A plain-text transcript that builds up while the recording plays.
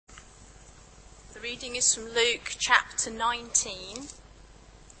The reading is from Luke chapter 19,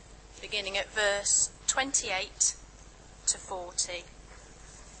 beginning at verse 28 to 40.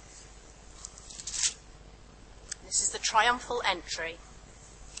 This is the triumphal entry.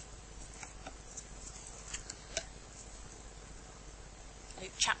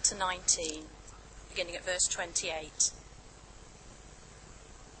 Luke chapter 19, beginning at verse 28.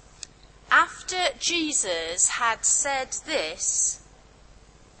 After Jesus had said this,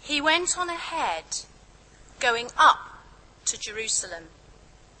 he went on ahead, going up to Jerusalem.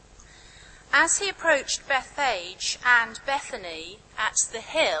 As he approached Bethphage and Bethany at the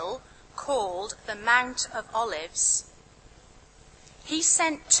hill called the Mount of Olives, he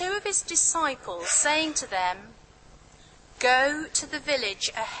sent two of his disciples, saying to them, "Go to the village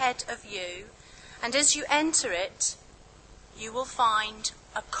ahead of you, and as you enter it, you will find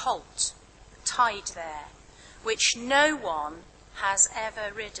a colt tied there, which no one has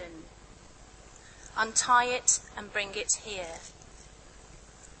ever ridden. Untie it and bring it here.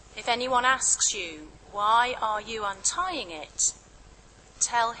 If anyone asks you, 'Why are you untying it?'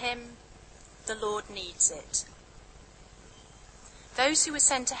 tell him, 'The Lord needs it.'" Those who were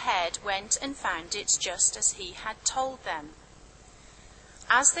sent ahead went and found it just as he had told them.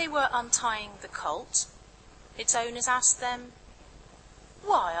 As they were untying the colt, its owners asked them,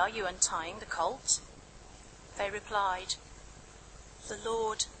 "Why are you untying the colt?" They replied, "The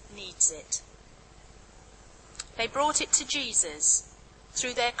Lord needs it." They brought it to Jesus,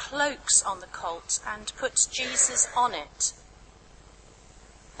 threw their cloaks on the colt, and put Jesus on it.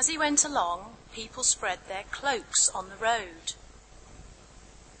 As he went along, people spread their cloaks on the road.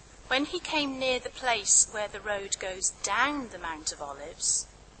 When he came near the place where the road goes down the Mount of Olives,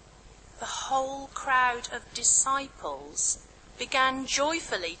 the whole crowd of disciples began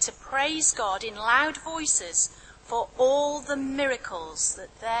joyfully to praise God in loud voices for all the miracles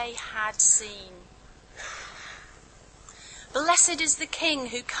that they had seen. "Blessed is the King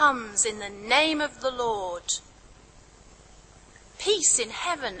who comes in the name of the Lord. Peace in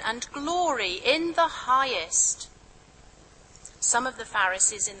heaven and glory in the highest." Some of the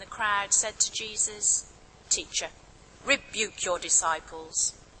Pharisees in the crowd said to Jesus, "Teacher, rebuke your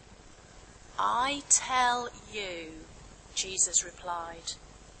disciples." "I tell you," Jesus replied,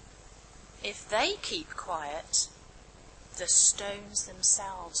 "if they keep quiet, the stones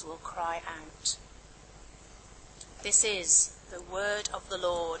themselves will cry out." This is the word of the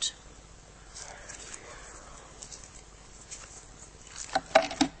Lord.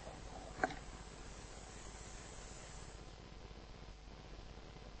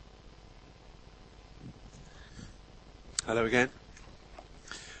 Hello again.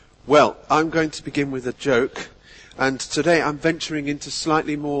 Well, I'm going to begin with a joke, and today I'm venturing into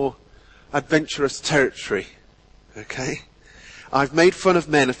slightly more adventurous territory. Okay? I've made fun of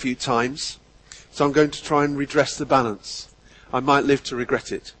men a few times, so I'm going to try and redress the balance. I might live to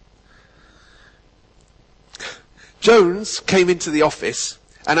regret it. Jones came into the office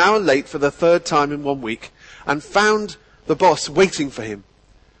an hour late for the third time in 1 week and found the boss waiting for him.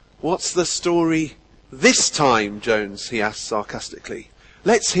 "What's the story this time, Jones?" he asked sarcastically.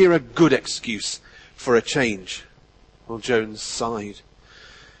 "Let's hear a good excuse for a change." Well, Jones sighed.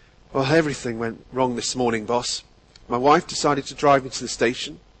 "Well, everything went wrong this morning, boss. My wife decided to drive me to the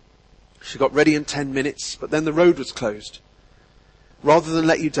station. She got ready in 10 minutes, but then the road was closed. Rather than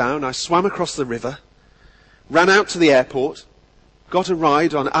let you down, I swam across the river, ran out to the airport, got a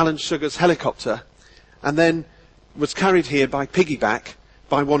ride on Alan Sugar's helicopter, and then was carried here by piggyback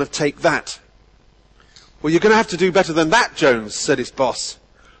by one of Take That." "Well, you're going to have to do better than that, Jones," said his boss.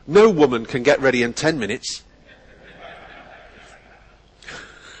 "No woman can get ready in 10 minutes.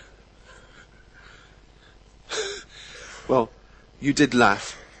 Well, you did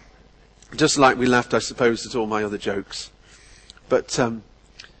laugh. Just like we laughed, I suppose, at all my other jokes. But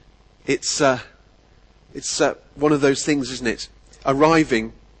it's one of those things, isn't it?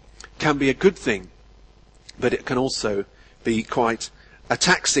 Arriving can be a good thing, but it can also be quite a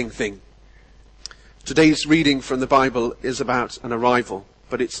taxing thing. Today's reading from the Bible is about an arrival,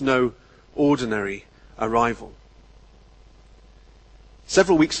 but it's no ordinary arrival.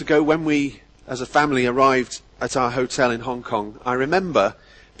 Several weeks ago, when we, as a family, arrived at our hotel in Hong Kong, I remember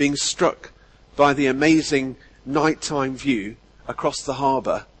being struck by the amazing nighttime view across the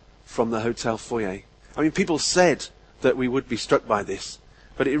harbour from the hotel foyer. I mean, people said that we would be struck by this,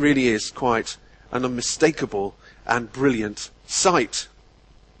 but it really is quite an unmistakable and brilliant sight.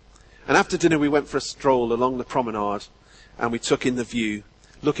 And after dinner we went for a stroll along the promenade and we took in the view,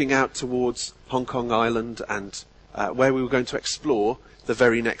 looking out towards Hong Kong Island and where we were going to explore the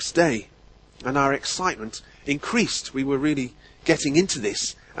very next day. And our excitement increased. We were really getting into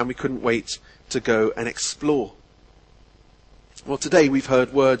this and we couldn't wait to go and explore. Well, today we've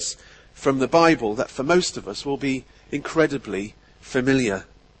heard words from the Bible that for most of us will be incredibly familiar.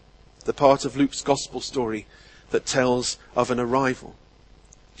 The part of Luke's gospel story that tells of an arrival.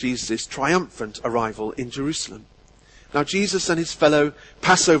 Jesus' triumphant arrival in Jerusalem. Now, Jesus and his fellow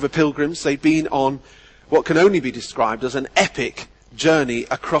Passover pilgrims, they'd been on what can only be described as an epic journey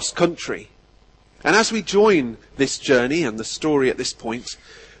across country. And as we join this journey and the story at this point,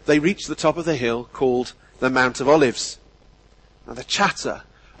 they reach the top of the hill called the Mount of Olives. Now, the chatter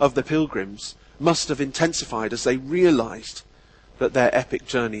of the pilgrims must have intensified as they realized that their epic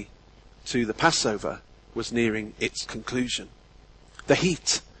journey to the Passover was nearing its conclusion. The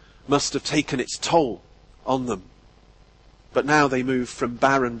heat must have taken its toll on them. But now they move from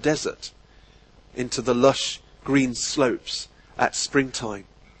barren desert into the lush green slopes at springtime,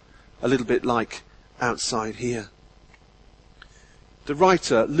 a little bit like outside here. The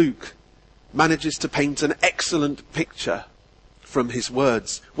writer, Luke, manages to paint an excellent picture from his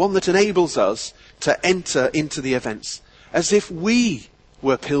words, one that enables us to enter into the events as if we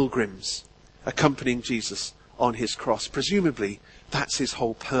were pilgrims accompanying Jesus on his cross. Presumably, that's his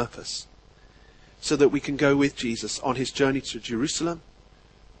whole purpose, so that we can go with Jesus on his journey to Jerusalem,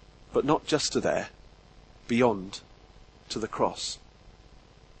 but not just to there, beyond to the cross.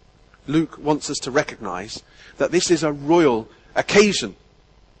 Luke wants us to recognize that this is a royal occasion.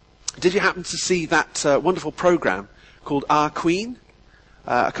 Did you happen to see that wonderful program called Our Queen?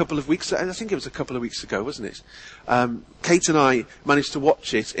 I think it was a couple of weeks ago, wasn't it? Kate and I managed to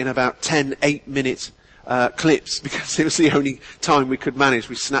watch it in about 10 8-minute clips, because it was the only time we could manage.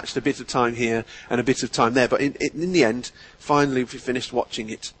 We snatched a bit of time here and a bit of time there, but in the end, finally we finished watching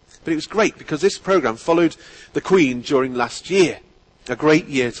it. But it was great because this program followed the Queen during last year. A great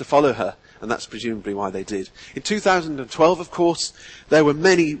year to follow her, and that's presumably why they did. In 2012, of course, there were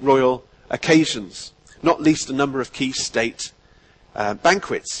many royal occasions, not least a number of key state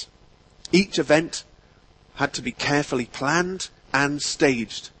banquets. Each event had to be carefully planned and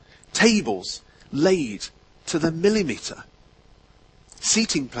staged. Tables laid to the millimetre.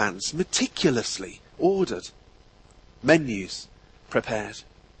 Seating plans meticulously ordered. Menus prepared.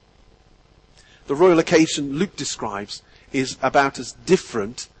 The royal occasion Luke describes is about as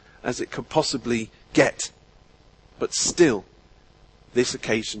different as it could possibly get. But still, this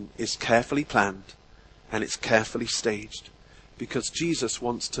occasion is carefully planned and it's carefully staged, because Jesus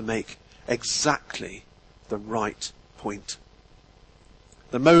wants to make exactly the right point.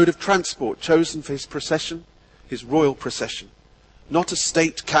 The mode of transport chosen for his procession, his royal procession, not a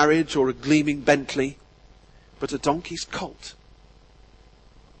state carriage or a gleaming Bentley, but a donkey's colt.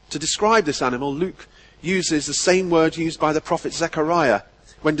 To describe this animal, Luke uses the same word used by the prophet Zechariah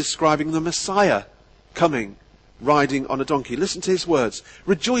when describing the Messiah coming, riding on a donkey. Listen to his words.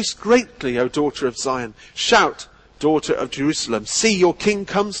 "Rejoice greatly, O daughter of Zion. Shout, daughter of Jerusalem. See, your king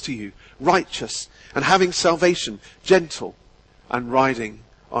comes to you, righteous and having salvation, gentle and riding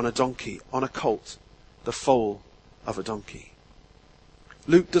on a donkey, on a colt, the foal of a donkey."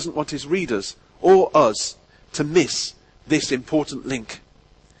 Luke doesn't want his readers or us to miss this important link.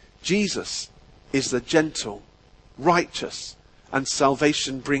 Jesus is the gentle, righteous, and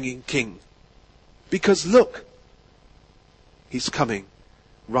salvation-bringing king. Because look, he's coming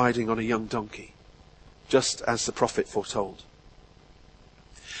riding on a young donkey, just as the prophet foretold.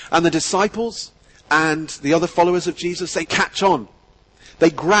 And the disciples and the other followers of Jesus, they catch on.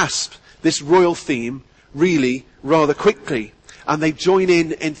 They grasp this royal theme really rather quickly, and they join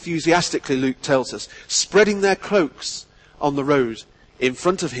in enthusiastically, Luke tells us, spreading their cloaks on the road in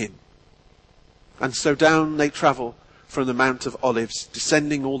front of him. And so down they travel from the Mount of Olives,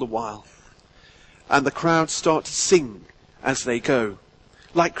 descending all the while. And the crowds start to sing as they go,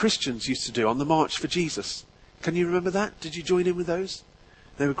 like Christians used to do on the March for Jesus. Can you remember that? Did you join in with those?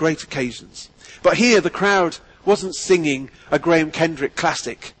 They were great occasions. But here the crowd wasn't singing a Graham Kendrick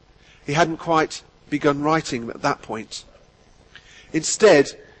classic. He hadn't quite begun writing at that point.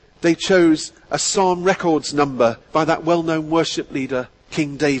 Instead, they chose a Psalm Records number by that well-known worship leader,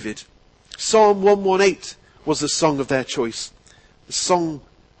 King David. Psalm 118 was the song of their choice. A song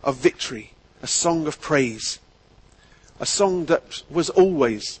of victory, a song of praise. A song that was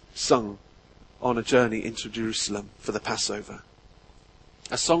always sung on a journey into Jerusalem for the Passover.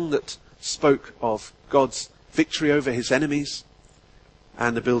 A song that spoke of God's victory over his enemies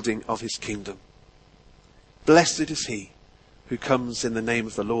and the building of his kingdom. Blessed is he who comes in the name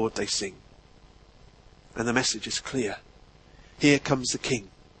of the Lord, they sing. And the message is clear. Here comes the king.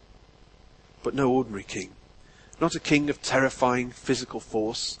 But no ordinary king. Not a king of terrifying physical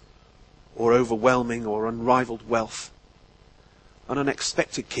force or overwhelming or unrivaled wealth. an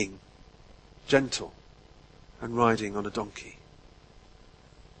unexpected king, gentle and riding on a donkey.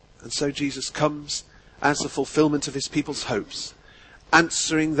 And so Jesus comes as the fulfillment of his people's hopes,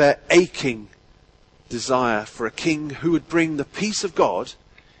 answering their aching desire for a king who would bring the peace of God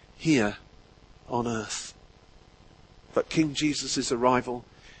here on earth. But King Jesus' arrival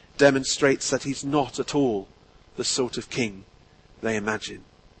demonstrates that he's not at all the sort of king they imagine.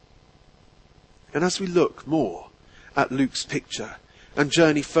 And as we look more at Luke's picture and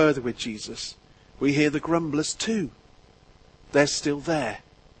journey further with Jesus, we hear the grumblers too. They're still there.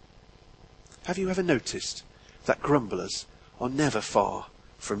 Have you ever noticed that grumblers are never far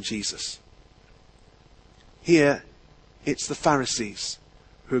from Jesus? Here, it's the Pharisees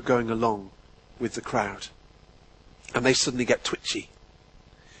who are going along with the crowd. And they suddenly get twitchy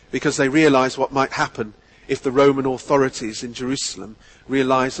because they realize what might happen if the Roman authorities in Jerusalem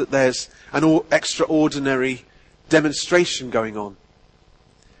realize that there's an extraordinary demonstration going on.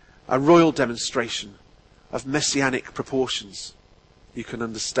 A royal demonstration of messianic proportions. You can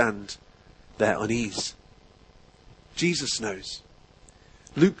understand their unease. Jesus knows.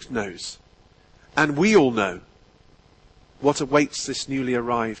 Luke knows. And we all know what awaits this newly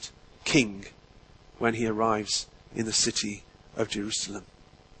arrived king when he arrives in the city of Jerusalem.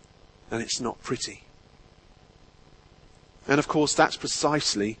 And it's not pretty. And of course, that's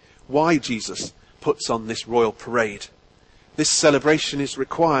precisely why Jesus puts on this royal parade. This celebration is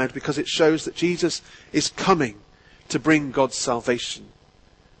required because it shows that Jesus is coming to bring God's salvation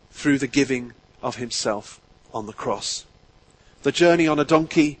through the giving of himself on the cross. The journey on a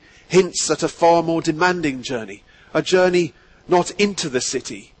donkey hints at a far more demanding journey, a journey not into the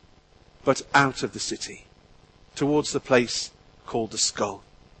city, but out of the city, towards the place called the skull.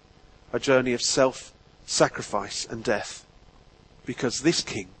 A journey of self-sacrifice and death, because this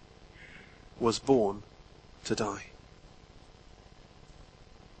king was born to die.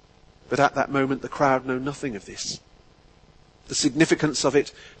 But at that moment, the crowd know nothing of this. The significance of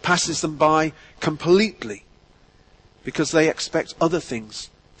it passes them by completely, because they expect other things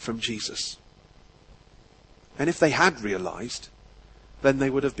from Jesus. And if they had realized, then they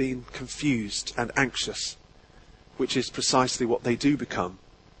would have been confused and anxious, which is precisely what they do become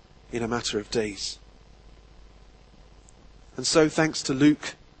in a matter of days. And so, thanks to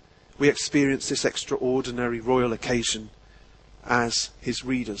Luke, we experience this extraordinary royal occasion as his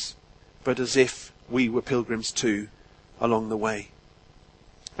readers, but as if we were pilgrims too along the way.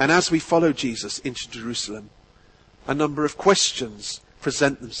 And as we follow Jesus into Jerusalem, a number of questions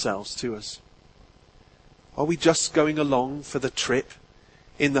present themselves to us. Are we just going along for the trip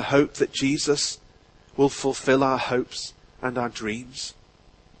in the hope that Jesus will fulfill our hopes and our dreams?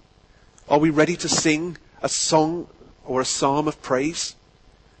 Are we ready to sing a song or a psalm of praise,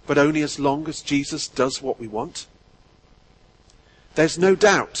 but only as long as Jesus does what we want? There's no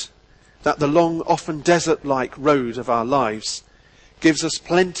doubt that the long, often desert-like road of our lives gives us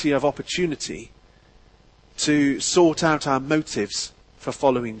plenty of opportunity to sort out our motives for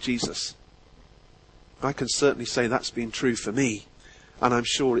following Jesus. I can certainly say that's been true for me, and I'm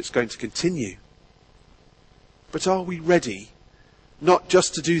sure it's going to continue. But are we ready not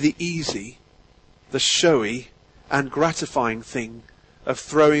just to do the easy, the showy and gratifying thing of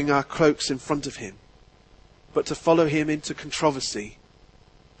throwing our cloaks in front of him, but to follow him into controversy,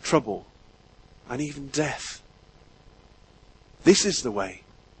 trouble, and even death? This is the way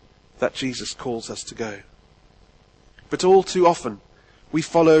that Jesus calls us to go. But all too often, we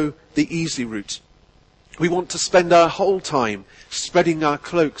follow the easy route. We want to spend our whole time spreading our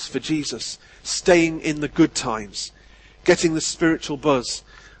cloaks for Jesus, staying in the good times, getting the spiritual buzz,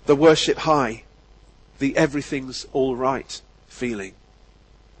 the worship high, the everything's all right feeling.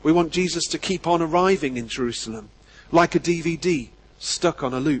 We want Jesus to keep on arriving in Jerusalem, like a DVD stuck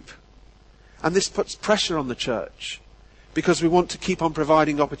on a loop. And this puts pressure on the church, because we want to keep on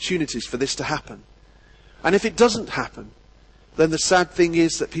providing opportunities for this to happen. And if it doesn't happen, then the sad thing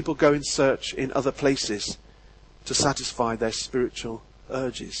is that people go in search in other places to satisfy their spiritual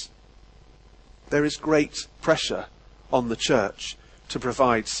urges. There is great pressure on the church to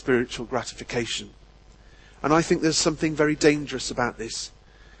provide spiritual gratification. And I think there's something very dangerous about this,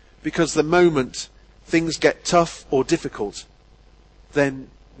 because the moment things get tough or difficult, then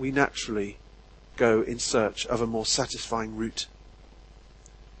we naturally go in search of a more satisfying route.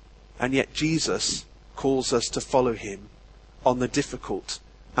 And yet Jesus calls us to follow him on the difficult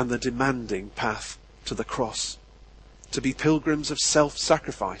and the demanding path to the cross, to be pilgrims of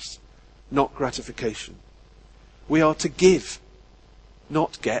self-sacrifice, not gratification. We are to give,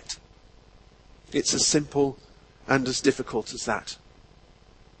 not get. It's as simple and as difficult as that.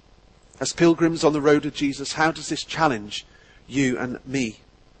 As pilgrims on the road of Jesus, how does this challenge you and me?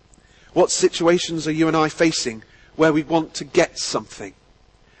 What situations are you and I facing where we want to get something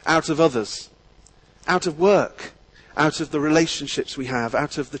out of others, out of work, out of the relationships we have,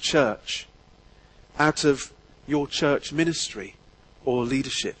 out of the church, out of your church ministry or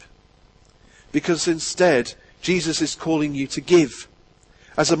leadership? Because instead, Jesus is calling you to give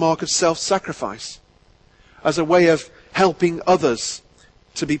as a mark of self-sacrifice, as a way of helping others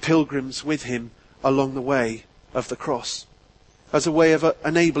to be pilgrims with him along the way of the cross, as a way of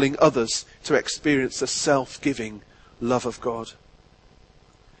enabling others to experience the self-giving love of God.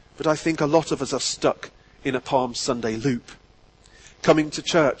 But I think a lot of us are stuck in a Palm Sunday loop, coming to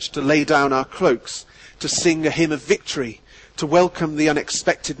church to lay down our cloaks, to sing a hymn of victory, to welcome the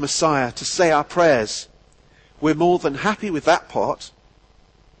unexpected Messiah, to say our prayers. We're more than happy with that part,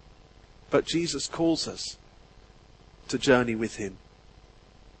 but Jesus calls us to journey with him.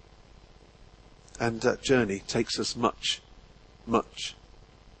 And that journey takes us much, much,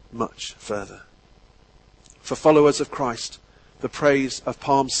 much further. For followers of Christ, the praise of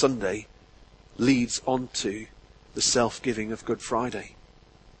Palm Sunday leads on to the self-giving of Good Friday,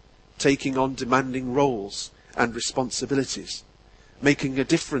 taking on demanding roles and responsibilities, making a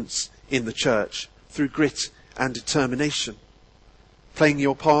difference in the church through grit and determination, playing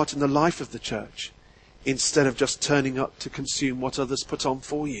your part in the life of the church instead of just turning up to consume what others put on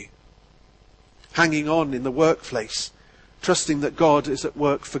for you, hanging on in the workplace, trusting that God is at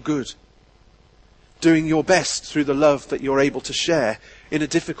work for good, doing your best through the love that you're able to share in a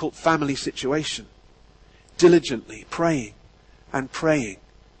difficult family situation, diligently praying and praying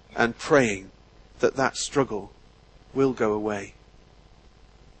and praying that that struggle will go away.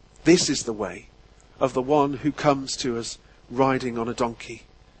 This is the way of the one who comes to us riding on a donkey.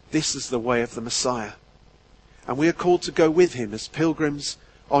 This is the way of the Messiah. And we are called to go with him as pilgrims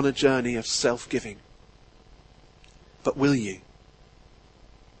on a journey of self-giving. But will you?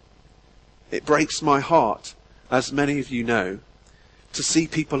 It breaks my heart, as many of you know, to see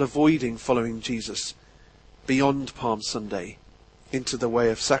people avoiding following Jesus beyond Palm Sunday into the way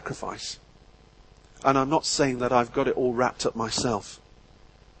of sacrifice. And I'm not saying that I've got it all wrapped up myself.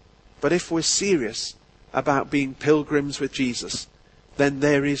 But if we're serious about being pilgrims with Jesus, then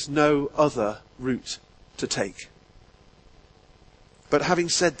there is no other route to take. But having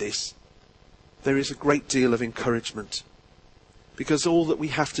said this, there is a great deal of encouragement, because all that we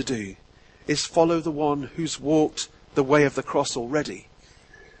have to do is follow the one who's walked the way of the cross already,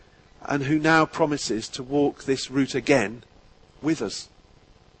 and who now promises to walk this route again with us.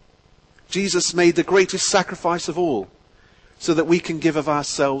 Jesus made the greatest sacrifice of all, so that we can give of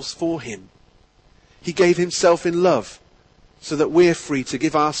ourselves for him. He gave himself in love, so that we're free to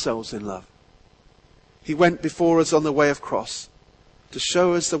give ourselves in love. He went before us on the way of cross to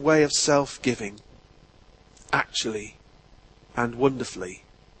show us the way of self-giving, actually and wonderfully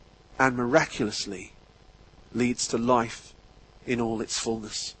and miraculously leads to life in all its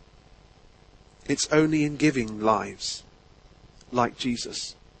fullness. It's only in giving lives like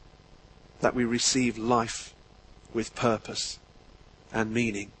Jesus that we receive life with purpose and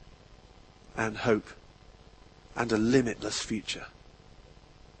meaning and hope and a limitless future.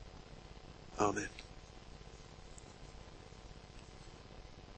 Amen.